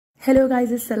Hello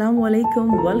guys, assalamu alaikum.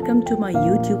 Welcome to my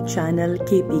YouTube channel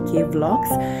KPK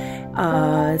Vlogs.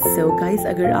 So guys,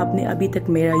 अगर आपने अभी तक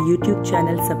मेरा YouTube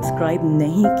चैनल सब्सक्राइब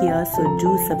नहीं किया so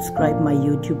do subscribe my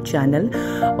YouTube channel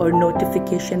और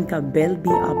नोटिफिकेशन का बेल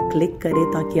भी आप क्लिक करें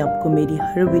ताकि आपको मेरी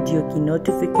हर वीडियो की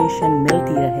नोटिफिकेशन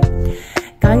मिलती रहे.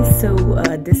 Guys, so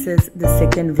this is the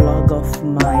second vlog of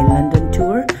my London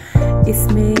tour.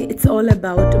 इसमें it's all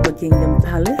about Buckingham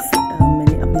Palace.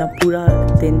 मैंने अपना पूरा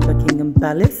दिन Buckingham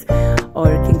Palace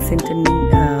और Kensington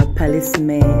Palace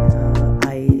में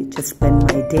I just spend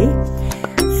my day.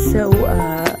 So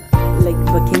like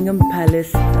Buckingham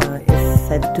Palace is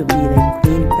said to be like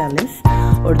Queen Palace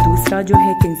और दूसरा जो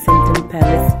है Kensington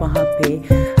Palace वहाँ पे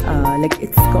like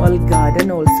it's called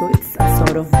garden also. It's a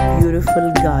sort of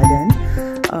beautiful garden.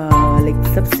 Like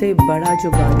सबसे बड़ा जो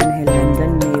गार्डन है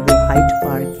लंदन में वो हाइड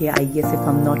पार्क है, I guess if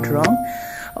I am not wrong.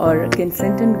 और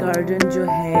केंसिंगटन गार्डन जो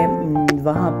है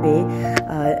वहाँ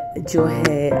पे जो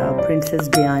है प्रिंसेस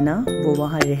डियाना वो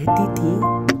वहाँ रहती थी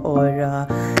और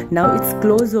नाउ इट्स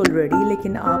क्लोज ऑलरेडी,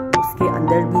 लेकिन आप उसके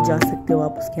अंदर भी जा सकते हो,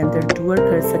 आप उसके अंदर टूर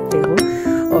कर सकते हो.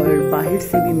 और बाहर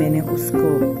से भी मैंने उसको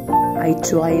आई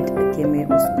ट्राइड कि मैं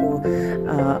उसको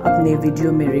अपने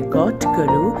वीडियो में रिकॉर्ड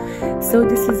करूँ. So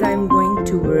this is I am going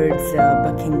towards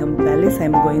Buckingham palace. I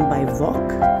am going by walk.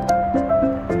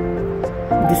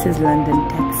 This is London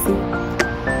taxi.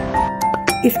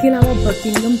 इसके अलावा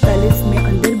बकिंगम पैलेस में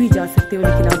अंदर भी जा सकते हो,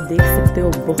 लेकिन आप देख सकते हो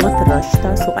बहुत रश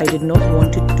था. सो I did not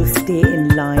wanted to stay in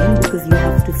line because you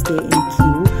have to stay in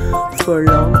Q for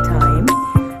long time.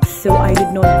 So I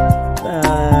did not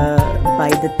buy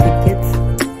the tickets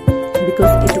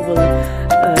because it will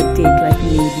take like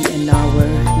maybe an hour,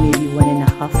 maybe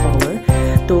 1.5 hours.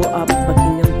 तो आप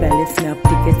Buckingham palace में आप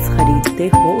tickets खरीदते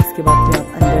हो, उसके बाद फिर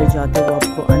आप अंदर जाते हो,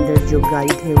 आपको अंदर जो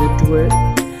गाइड है वो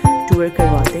टूर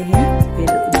करवाते हैं. फिर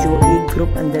जो एक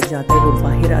ग्रुप अंदर जाता है वो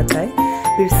बाहर आता है,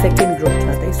 फिर सेकेंड ग्रुप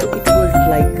जाता है. So it was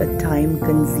like a time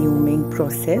consuming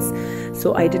process.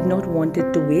 So I did not wanted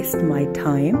to waste my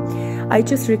time. I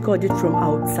just recorded from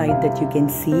outside that you can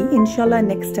see. Inshallah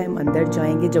next time अंदर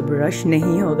जाएंगे जब rush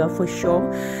नहीं होगा for sure.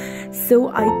 So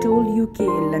I told you कि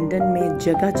London में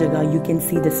जगह जगह you can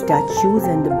see the statues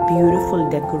and the beautiful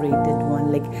decorated one,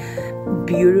 like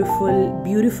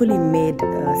beautifully made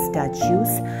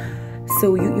statues.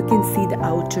 So you can see the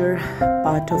outer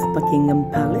part of Buckingham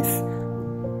Palace.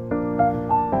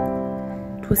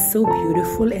 Was so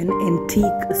beautiful and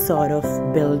antique sort of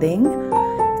building.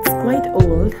 It's quite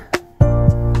old.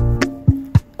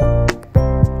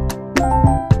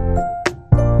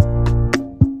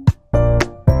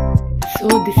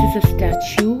 So this is a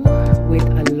statue with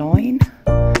a loin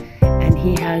and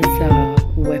he has a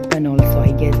weapon also.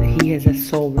 I guess he has a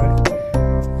sword.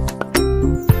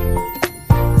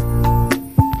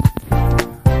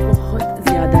 बहुत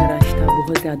ज़्यादा rush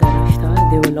था.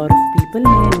 There were a lot of people.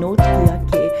 मैंने note किया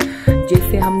कि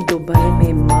जैसे हम Dubai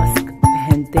में mask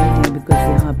पहनते हैं बिकॉज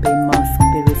यहाँ पे मास्क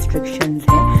पे रिस्ट्रिक्शंस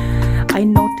हैं. आई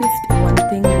नोटिस्ड वन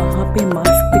थिंग, वहाँ पे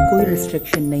मास्क पे कोई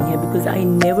रिस्ट्रिक्शन नहीं है because I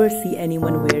never see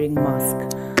anyone wearing mask.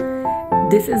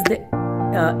 This is the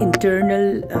internal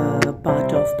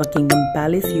part of Buckingham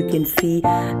Palace. You can see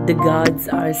the guards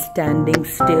are standing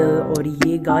still और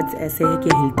ये guards ऐसे है कि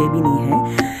हिलते भी नहीं हैं.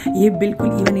 ये बिल्कुल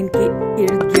इवन इनके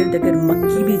इर्द गिर्द अगर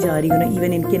मक्खी भी जा रही हो ना,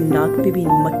 इवन इनके नाक पे भी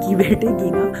मक्खी बैठेगी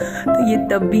ना तो ये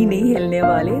तब भी नहीं हिलने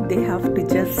वाले. They have to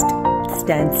just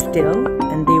stand still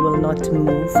and they will not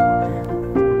move.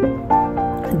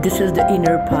 This is the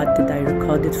inner part that I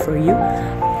recorded for you.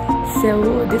 So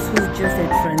this was just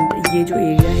at front. ये जो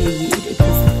एरिया है ये it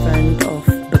was the front of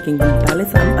Buckingham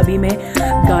Palace. अभी मैं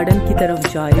garden की तरफ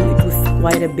जा रही हूँ. It was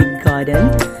quite a big garden.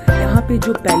 यहाँ पे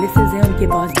जो पैलेसेस हैं उनके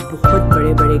पास बहुत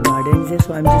बड़े बड़े गार्डन्स हैं.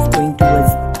 So I'm just going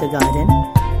towards the garden.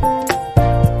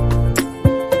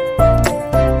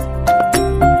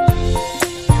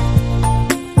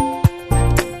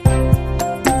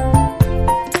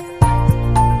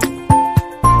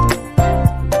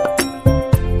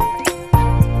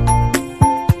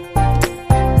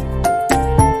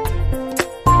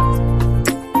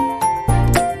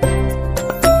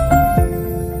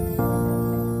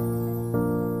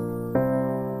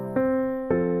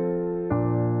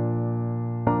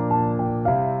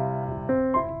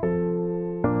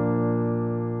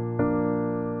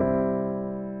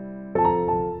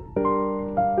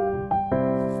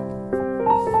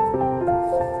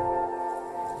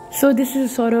 So this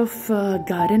is sort of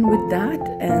garden with that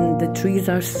and the trees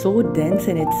are so dense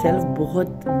in itself.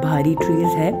 बहुत भारी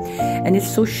trees है and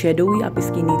it's so shadowy. आप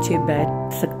इसके नीचे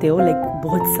बैठ सकते हो, like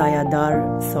बहुत सायादार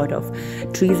sort of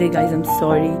trees है. Guys, I'm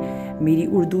sorry मेरी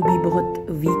उर्दू भी बहुत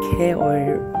वीक है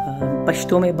और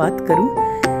पश्तो में बात करूँ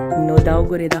नो दाव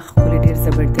गोरे दा खुले डेर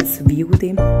ज़बरदस्त व्यू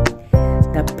दे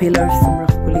दा पिलर्स समरा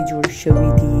खुले जोड़ शवी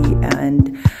दी and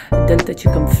दलता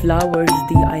चिकम flowers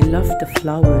the I love the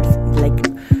flowers like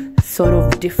sort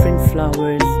of different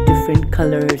flowers, different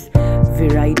colors,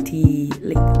 variety,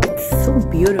 like it's so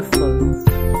beautiful,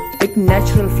 like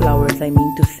natural flowers, I mean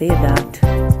to say that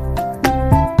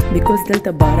because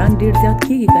dalta baran der zyad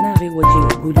ki kana ave wo je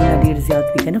guluna der zyad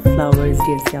bhi kana flowers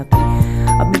der zyad bhi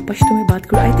अब मैं पश्तो में बात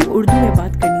करूँ I think Urdu में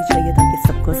बात करनी चाहिए ताकि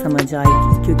सबको समझ आए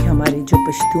क्योंकि हमारे जो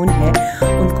पश्तून हैं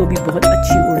उनको भी बहुत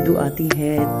अच्छी उर्दू आती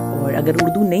है और अगर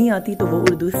उर्दू नहीं आती तो वो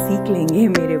उर्दू सीख लेंगे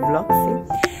मेरे व्लॉग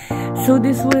से So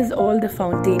this was all the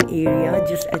fountain area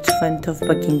just at front of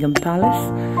Buckingham Palace.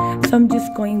 So I'm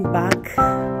just going back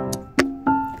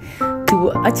to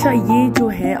अच्छा ये जो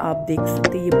है आप देख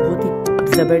सकते हैं ये बहुत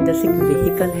ही ज़बरदस्त एक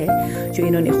व्हीकल है जो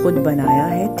इन्होंने खुद बनाया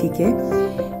है ठीक है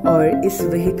और इस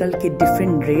व्हीकल के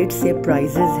डिफरेंट रेट्स से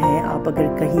प्राइजेस हैं आप अगर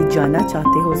कहीं जाना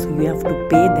चाहते हो so you have to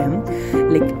pay them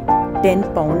like £10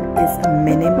 is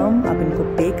minimum आप इनको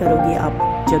पे करोगे आप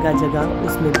जगह जगह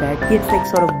उसमें बैठ के it's like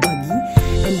sort of buggy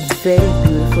and very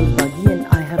beautiful buggy and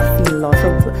I have seen lots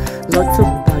of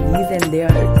buggies and they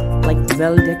are like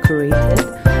well decorated.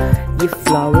 ये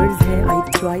flowers हैं I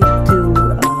tried to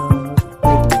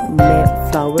like मैं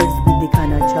flowers भी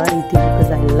दिखाना चाह रही थी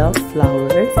because I love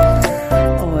flowers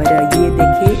और ये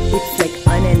देखिए it's like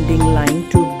unending line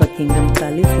to Buckingham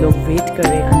Palace लोग वेट कर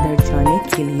रहे हैं अंदर जाने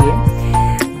के लिए.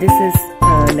 This is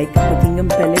like Buckingham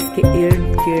Palace के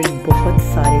इर्द गिर्द बहुत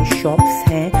सारे शॉप्स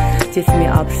हैं जिसमें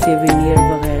आप सेवेनियर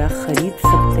वगैरह ख़रीद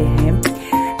सकते हैं.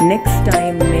 नेक्स्ट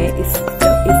टाइम मैं इस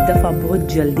दफ़ा बहुत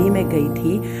जल्दी में गई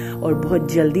थी और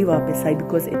बहुत जल्दी वापस आई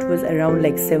because it was around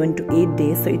like 7 to 8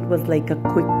 days so it was like a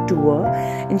quick tour.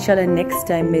 इंशाल्लाह नेक्स्ट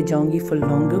टाइम मैं जाऊंगी for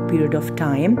longer period of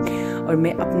time और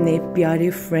मैं अपने प्यारे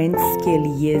फ्रेंड्स के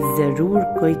लिए ज़रूर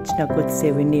कुछ ना कुछ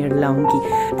सेवेनियर लाऊंगी.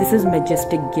 This is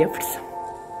majestic gifts.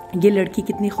 ये लड़की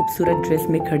कितनी खूबसूरत ड्रेस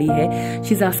में खड़ी है.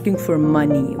 She is asking for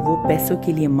money. वो पैसों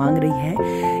के लिए मांग रही है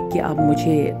कि आप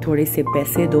मुझे थोड़े से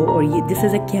पैसे दो. और ये this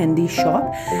is a candy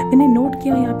shop. मैंने नोट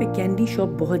किया यहाँ पे कैंडी शॉप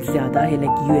बहुत ज़्यादा है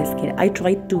लाइक यूएस के. I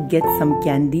try to get some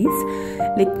candies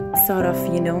like sort of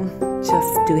you know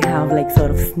just to have like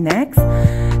sort of snacks.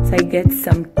 So I get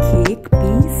some cake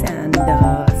piece and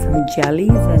some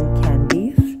jellies and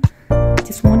candies.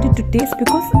 Just wanted to taste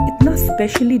because it's not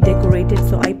specially decorated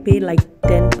so I pay like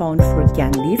 £10 for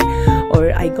candies or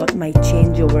I got my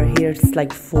change over here it's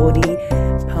like £40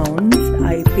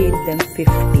 I paid them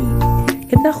 50.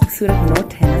 कितना खूबसूरत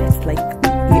note है ना. It's like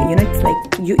you know it's like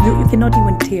you cannot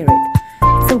even tear it.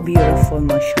 So beautiful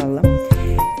mashallah.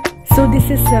 So this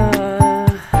is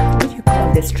what do you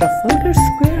call this, Trafalgar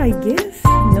Square I guess.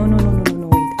 No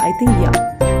wait I think yeah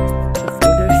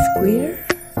Trafalgar Square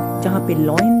जहाँ पे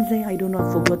लॉइन्स है. I don't know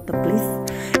I forgot the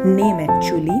place name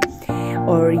actually.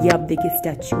 और ये आप देखिए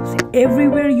statues है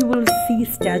everywhere. You will see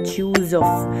statues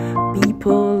of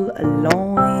people,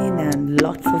 lion and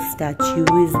lots of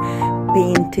statues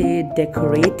painted,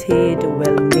 decorated,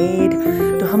 well made.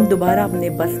 तो हम दोबारा अपने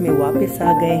बस में वापस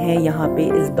आ गए हैं. यहाँ पे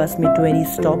इस बस में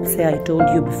 20 स्टॉप्स है. I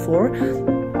told you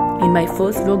before in my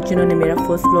first vlog. जिन्होंने मेरा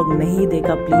फर्स्ट व्लॉग नहीं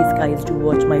देखा please guys to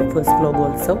watch my first vlog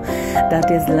also.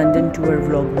 That is London tour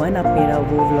vlog 1. आप मेरा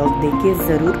वो व्लॉग देखिए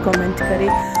ज़रूर कमेंट करें.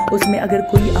 उसमें अगर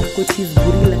कोई आपको चीज़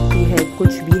बुरी लगती है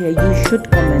कुछ भी है यू शुड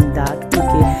कमेंट दैट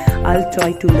क्योंकि I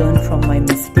try to learn from my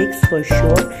mistakes for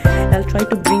sure. I try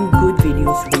to bring good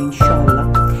videos for इंशाल्लाह.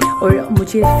 और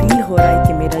मुझे फील हो रहा है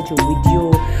कि मेरा जो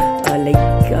वीडियो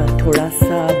लाइक थोड़ा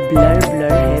सा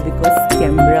ब्लर है because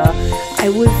camera I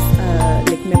was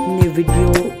like मैं अपने वीडियो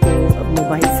को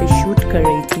मोबाइल से शूट कर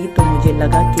रही थी तो मुझे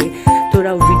लगा कि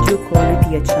थोड़ा वीडियो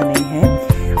क्वालिटी अच्छा नहीं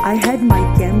है. I had my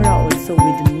camera also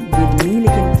with me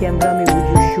लेकिन कैमरा में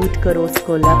वीडियो शूट करो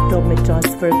उसको लैपटॉप में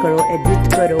ट्रांसफ़र करो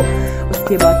एडिट करो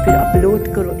उसके बाद फिर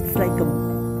अपलोड करो. It's like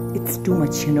it's too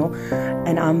much you know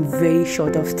and I'm very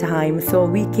short of time. So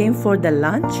we came for the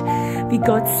lunch. We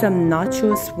got some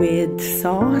nachos with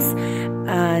sauce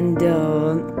and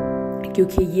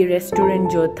क्योंकि ये रेस्टोरेंट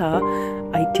जो था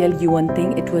I tell you one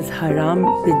thing, it was haram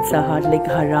Pizza Hut, like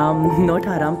haram, not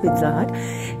haram Pizza Hut,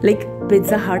 like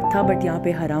Pizza Hut था but यहाँ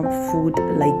पे haram food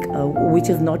like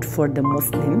which is not for the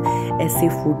Muslim. ऐसे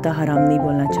food था haram नहीं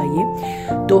बोलना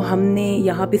चाहिए. तो हमने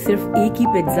यहाँ पे सिर्फ एक ही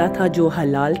पिज़्ज़ा था जो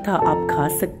हलाल था आप खा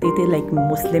सकते थे like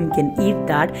Muslim can eat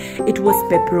that. It was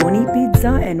pepperoni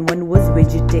pizza and one was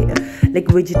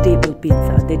vegetable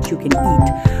pizza that you can eat.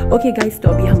 Okay guys, तो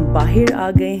अभी हम बाहर आ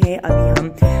गए हैं. अभी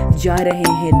हम जा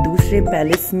रहे हैं दूसरे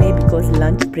पैलेस में बिकॉज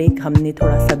लंच ब्रेक हमने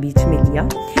थोड़ा सा बीच में लिया.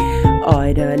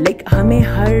 और लाइक हमें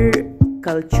हर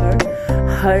कल्चर,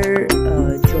 हर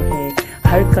जो है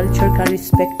हर कल्चर का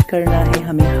रिस्पेक्ट करना है,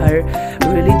 हमें हर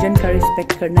रिलीजन का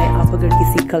रिस्पेक्ट करना है। आप अगर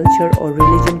किसी कल्चर और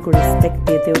रिलीजन को रिस्पेक्ट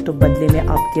देते हो तो बदले में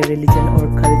आपके रिलीजन और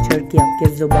कल्चर की, आपके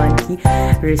ज़ुबान की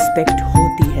रिस्पेक्ट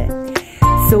होती है।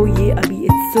 सो ये अभी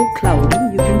it's so cloudy,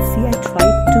 you can see I try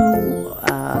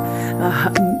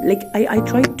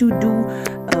to do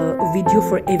video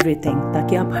for everything,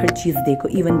 ताकि आप हर चीज़ देखो,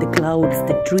 even the clouds,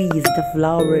 the trees, the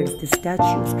flowers, the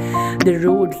statues, the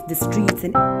roads, the streets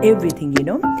and everything, you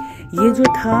know. ये जो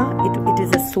था, it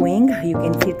is a swing, you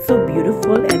can see it's so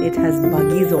beautiful and it has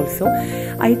buggies also.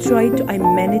 I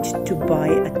managed to buy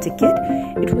a ticket.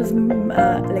 It was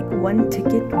like one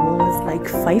ticket was like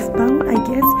 £5, I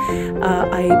guess.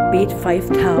 I paid £5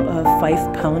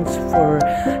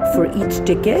 for each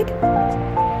ticket.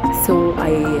 So I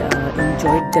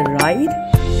enjoyed the ride.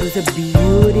 It was a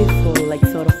beautiful, like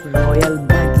sort of royal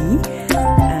buggy,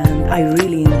 and I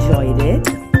really enjoyed it.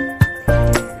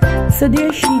 So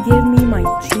there she gave me my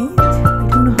change. I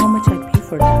don't know how much I pay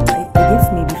for that. I guess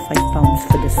maybe £5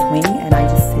 for the swing, and I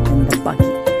just sit in the buggy. You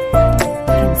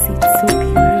can see it's so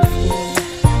beautiful,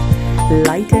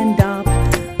 lightened up.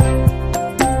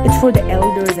 It's for the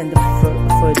elders and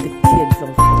for the kids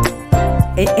also.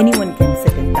 Anyone can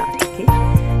sit in that.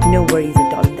 No worries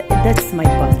at all. That's my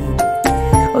buggy.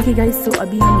 Okay guys, so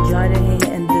अभी हम जा रहे हैं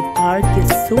and the park is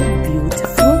so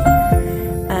beautiful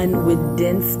and with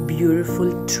dense beautiful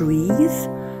trees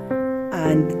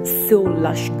and so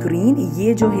lush green. ये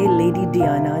जो है lady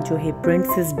Diana, जो है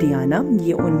प्रिंसेस डियाना,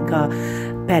 ये उनका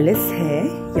पैलेस है,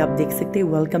 ये आप देख सकते हैं।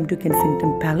 Welcome to Kensington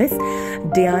palace.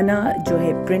 Diana जो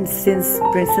है princess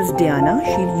Diana,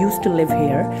 she used to live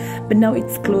here but now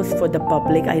it's close for the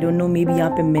public. I don't know, may be यहाँ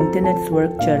पे मेंटेनेंस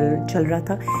वर्क चल रहा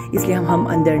था, इसलिए हम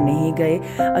अंदर नहीं गए।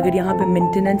 अगर यहाँ पे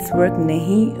मेंटेनेंस वर्क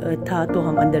नहीं था तो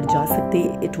हम अंदर जा सकते।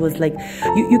 It was like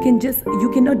you can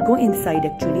not go inside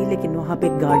actually, लेकिन वहाँ पे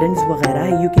गार्डन्स वगैरह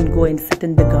है, you can go and sit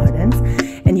in the gardens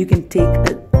and you can take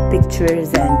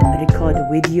pictures and record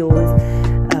videos.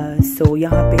 सो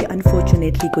यहाँ पे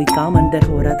अनफॉर्चुनेटली कोई काम अंदर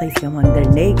हो रहा था, इसलिए हम अंदर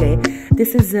नहीं गए।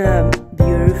 This is a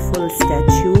beautiful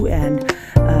statue and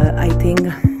I think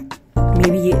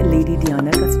may be ये लेडी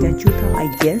डियाना का स्टैचू था, I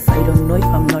guess, I don't know if I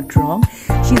am not wrong.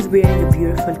 She is wearing a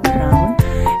beautiful crown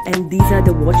and these are the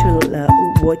water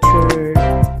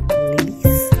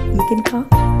lilies you can call,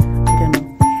 I don't know.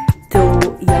 तो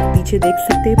ये आप पीछे देख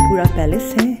सकते हैं, पूरा पैलेस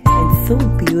है and so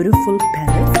beautiful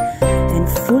palace and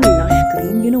full lush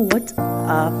green. You know what,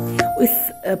 इस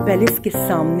पैलेस के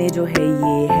सामने जो है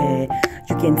ये है,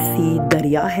 यू कैन सी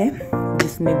दरिया है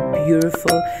जिसमें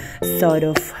beautiful sort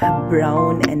of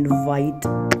brown and white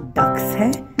ducks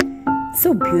है, so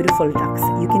beautiful ducks,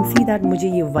 you can see that. मुझे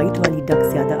ये वाइट वाली डक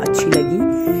ज़्यादा अच्छी लगी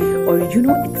और you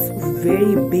know it's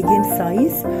very big in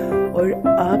size. और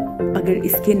आप अगर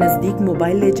इसके नज़दीक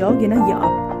मोबाइल ले जाओगे ना, ये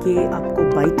आपको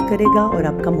बाइट करेगा और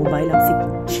आपका मोबाइल आपसे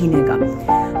छीनेगा।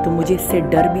 तो मुझे इससे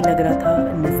डर भी लग रहा था,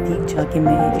 नज़दीक जाके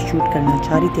मैं शूट करना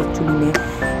चाह रही थी। एक्चुअली मैं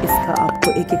इसका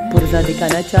आपको एक पुर्जा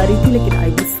दिखाना चाह रही थी, लेकिन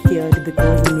आई वाज स्केयर्ड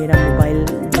बिकॉज मेरा मोबाइल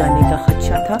जाने का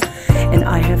खदशा था and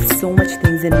I have so much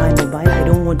things in my mobile, I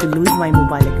don't want to lose my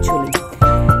mobile actually.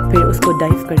 फिर उसको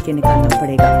डाइव करके निकालना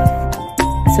पड़ेगा।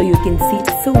 So you can see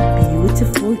it's so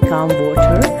beautiful, calm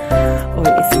water, और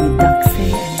इसमें ducks है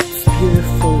and it's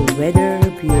beautiful weather,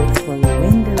 beautiful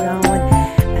wind around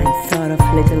and sort of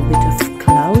little bit of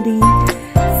cloudy.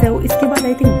 So इसके बाद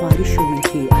I think बारिश हुई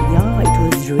थी. Yeah, it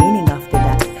was raining after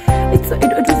that. It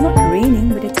was not raining,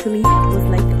 but actually it was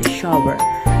like a shower.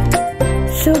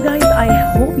 So guys, I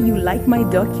hope you like my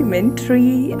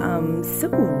documentary. So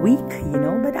weak, you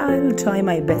know, but I'll try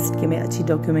my best कि मैं अच्छी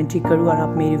documentary करूँ और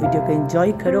आप मेरी video को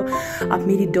enjoy करो, आप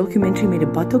मेरी डॉक्यूमेंट्री, मेरे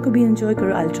बातों को भी एंजॉय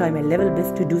करो। I'll try my level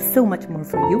best to do so much more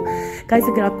for you. Guys,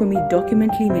 अगर आपको मेरी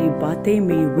डॉक्यूमेंट्री, मेरी बातें,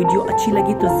 मेरी वीडियो अच्छी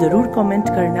लगी तो ज़रूर कमेंट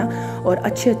करना और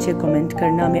अच्छे कमेंट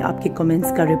करना, मैं आपके कमेंट्स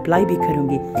का रिप्लाई भी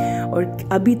करूँगी। और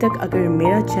अभी तक अगर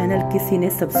मेरा चैनल किसी ने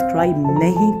सब्सक्राइब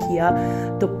नहीं किया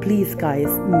तो प्लीज़ गाइस,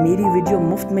 मेरी वीडियो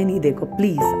मुफ्त में नहीं देखो,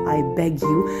 please I beg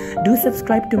you, do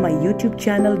subscribe to my YouTube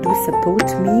channel, do support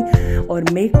me. और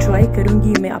मैं ट्राई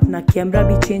करूँगी, मैं अपना कैमरा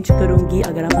भी चेंज करूँगी।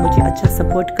 अगर आप मुझे अच्छा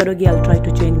सपोर्ट करोगे, I try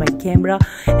to change my camera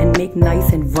and make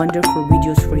nice and wonderful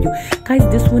videos for you guys.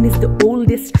 This one is the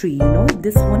oldest tree, you know,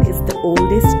 this one is the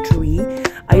oldest tree.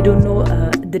 I don't know the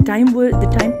time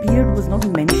period was not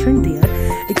mentioned there,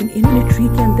 लेकिन इन्होंने tree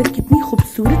के अंदर कितनी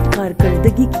खूबसूरत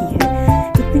कारकर्दगी की है,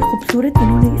 कितनी खूबसूरत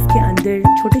इन्होंने इसके अंदर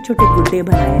छोटे छोटे गुड्डे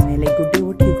बनाए हैं, लाइक गुड्डे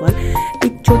व्हाट यू कॉल,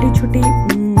 एक छोटे छोटे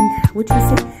वो चीज़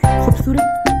से खूबसूरत,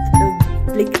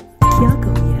 लाइक क्या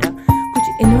कहूँ यार, कुछ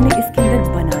इन्होंने इसके अंदर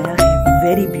बनाया है,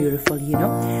 वेरी ब्यूटीफुल, यू नो।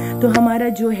 तो हमारा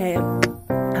जो है,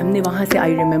 हमने वहाँ वहाँ से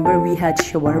I remember we had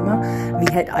shawarma,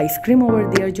 we had ice cream over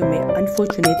there, जो मैं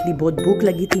अनफॉर्चुनेटली बहुत भूख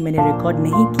लगी थी, मैंने रिकॉर्ड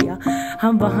नहीं किया।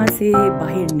 हम वहाँ से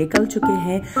बाहर निकल चुके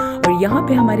हैं और यहाँ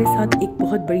पे हमारे साथ एक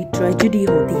बहुत बड़ी ट्रेजेडी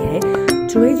होती है।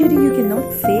 ट्रेजेडी यू कैन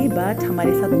नॉट से, बट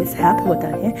हमारे साथ मिसहैप होता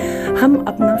है। हम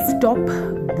अपना स्टॉप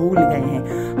भूल गए हैं,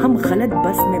 हम गलत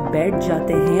बस में बैठ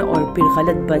जाते हैं और फिर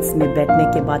गलत बस में बैठने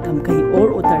के बाद हम कहीं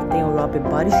और उतरते हैं और वहाँ पे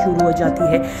बारिश शुरू हो जाती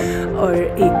है और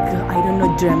एक I don't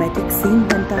know dramatic scene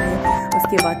बनता है।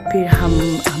 उसके बाद फिर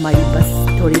हमारी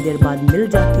बस थोड़ी देर बाद मिल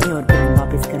जाती है और फिर हम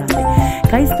वापस घर आते हैं।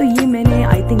 गाइस, तो ये मैंने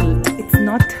I think it's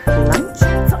not lunch,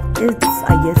 it's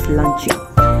I guess lunch.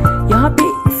 यहाँ पे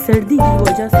सर्दी की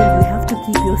वजह से you have to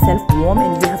keep your self warm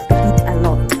and you have to eat a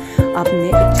lot. आपने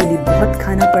एक्चुअली बहुत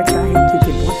खाना पड़ता है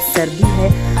क्योंकि बहुत सर्दी है।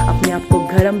 अपने आप को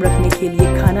गर्म रखने के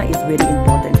लिए खाना is very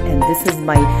important and this is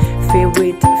my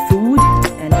favourite food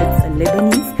and it's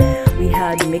Lebanese. We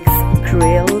had mixed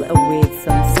grill with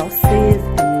some sauces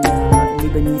and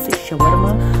Lebanese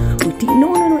shawarma. No,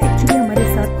 actually हमारे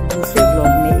साथ दूसरे व्लॉग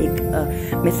में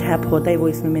एक मिसहैप होता है, वो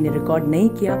इसमें मैंने रिकॉर्ड नहीं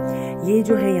किया। ये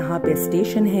जो है यहाँ पे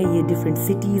स्टेशन है, ये डिफरेंट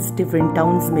सिटीज़ डिफरेंट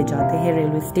टाउन्स में जाते हैं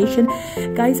रेलवे स्टेशन।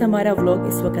 गाइस, हमारा व्लॉग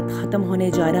इस वक्त ख़त्म होने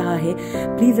जा रहा है।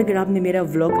 प्लीज़ अगर आपने मेरा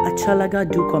व्लॉग अच्छा लगा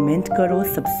डू कमेंट करो,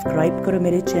 सब्सक्राइब करो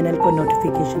मेरे चैनल को,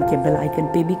 नोटिफिकेशन के बेल आइकन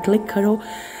पे भी क्लिक करो।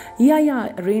 या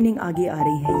रेनिंग आगे आ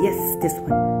रही है, yes this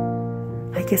one,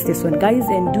 I guess this one guys,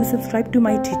 and do subscribe to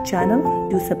my channel,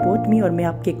 do support me। और मैं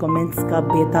आपके कमेंट्स का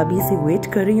बेताबी से वेट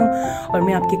कर रही हूँ और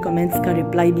मैं आपके कमेंट्स का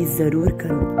रिप्लाई भी ज़रूर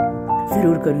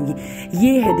करूँगी।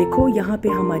 ये है देखो, यहाँ पे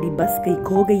हमारी बस कहीं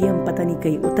खो गई है, हम पता नहीं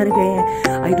कहीं उतर गए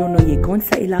हैं। आई डोंट नो ये कौन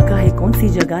सा इलाका है, कौन सी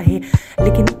जगह है,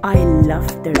 लेकिन I love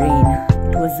the rain.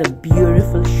 It was a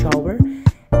beautiful shower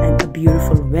and a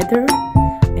beautiful weather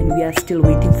and we are still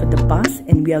waiting for the bus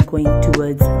and we are going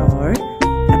towards our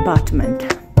apartment.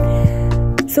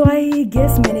 So I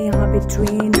guess मैंने यहाँ पे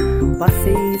train,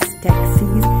 buses,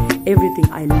 taxis, everything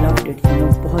I loved it.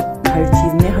 बहुत हर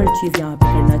चीज़ यहाँ पे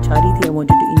करना चाह रही थी। I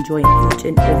wanted to enjoy each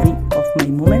and every of my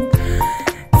moment.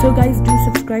 So guys do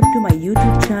subscribe to my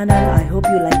YouTube channel. I hope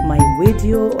you like my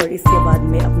video. और इसके बाद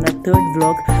मैं अपना 3rd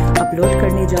व्लॉग अपलोड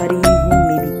करने जा रही हूँ,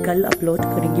 मे बी कल अपलोड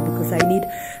करेंगी because I need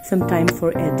some time for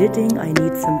editing, I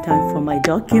need some time for my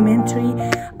documentary.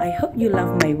 I hope you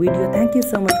love my video. Thank you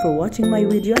so much for watching my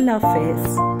video. Allah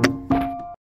Hafiz.